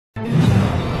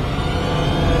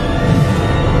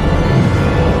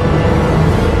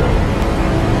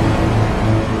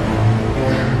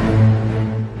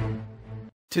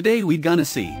Today we gonna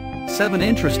see 7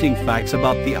 interesting facts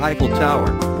about the Eiffel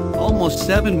Tower. Almost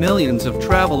 7 million of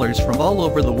travelers from all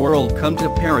over the world come to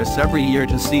Paris every year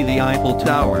to see the Eiffel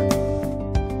Tower.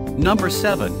 Number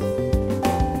 7.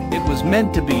 It was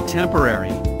meant to be temporary.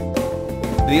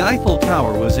 The Eiffel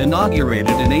Tower was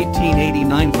inaugurated in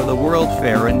 1889 for the World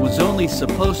Fair and was only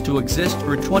supposed to exist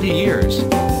for 20 years.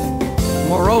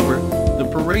 Moreover, the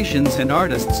Parisians and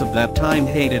artists of that time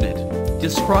hated it,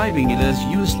 describing it as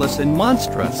useless and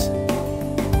monstrous.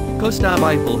 Gustave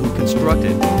Eiffel, who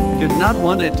constructed, did not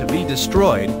want it to be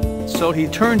destroyed, so he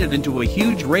turned it into a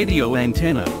huge radio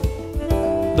antenna.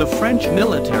 The French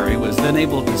military was then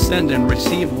able to send and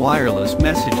receive wireless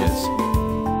messages.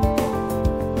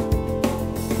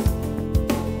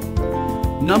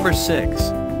 Number 6.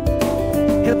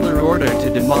 Hitler ordered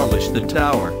to demolish the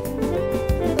tower.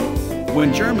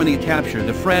 When Germany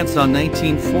captured France on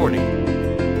 1940,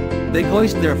 they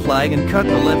hoisted their flag and cut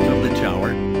the left of the tower.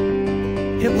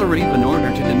 Hitler even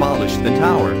ordered to demolish the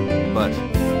tower, but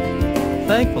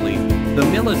thankfully, the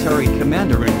military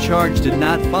commander in charge did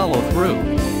not follow through.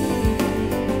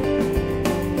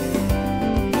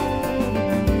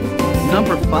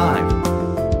 Number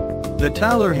 5. The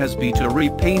tower has been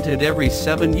repainted every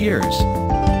 7 years.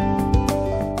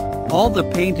 All the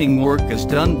painting work is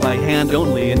done by hand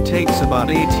only and takes about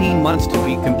 18 months to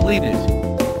be completed.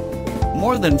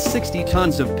 More than 60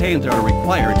 tons of paint are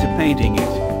required to painting it.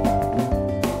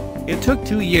 It took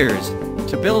 2 years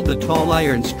to build the tall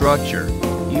iron structure,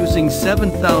 using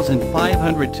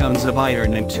 7,500 tons of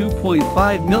iron and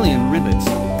 2.5 million rivets.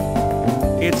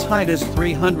 Its height is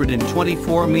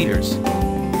 324 meters.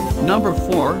 Number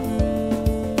 4.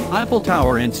 Eiffel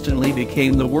Tower instantly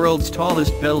became the world's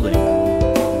tallest building.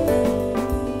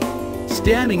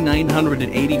 Standing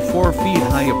 984 feet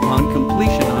high upon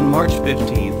completion on March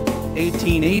 15,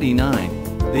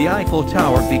 1889, the Eiffel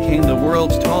Tower became the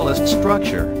world's tallest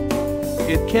structure.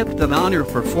 It kept that honor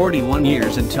for 41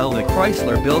 years until the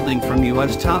Chrysler Building from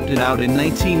US topped it out in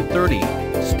 1930,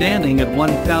 standing at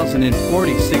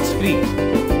 1,046 feet.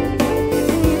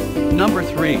 Number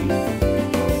 3.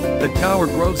 The tower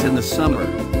grows in the summer.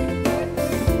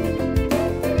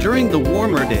 During the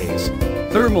warmer days,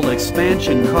 thermal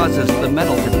expansion causes the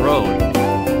metal to grow.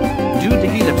 Due to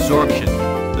heat absorption,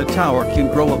 the tower can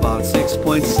grow about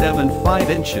 6.75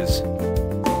 inches.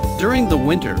 During the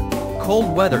winter,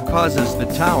 cold weather causes the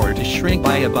tower to shrink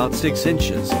by about 6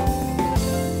 inches.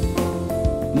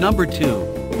 Number 2.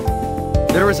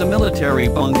 There is a military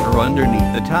bunker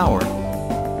underneath the tower.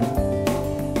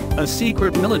 A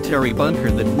secret military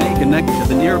bunker that may connect to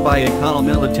the nearby École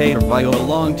Militaire by a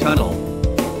long tunnel.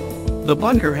 The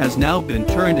bunker has now been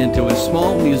turned into a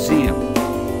small museum.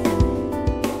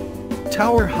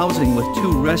 Tower housing with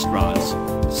 2 restaurants,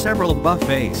 several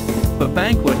buffets, a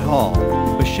banquet hall,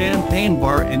 a champagne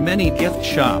bar and many gift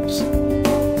shops.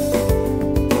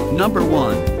 Number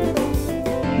 1.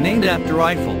 Named after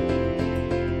Eiffel.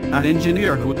 An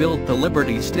engineer who built the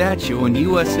Liberty statue in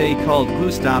USA called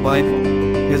Gustave Eiffel.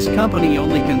 His company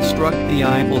only construct the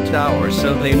Eiffel Tower,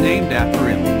 so they named after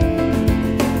him.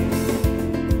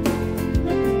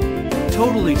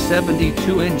 Totally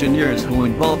 72 engineers who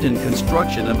involved in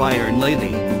construction of Iron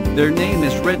Lady. Their name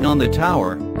is written on the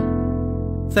tower.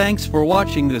 Thanks for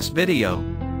watching this video.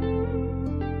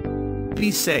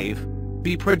 Be safe,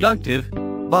 be productive,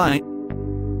 bye.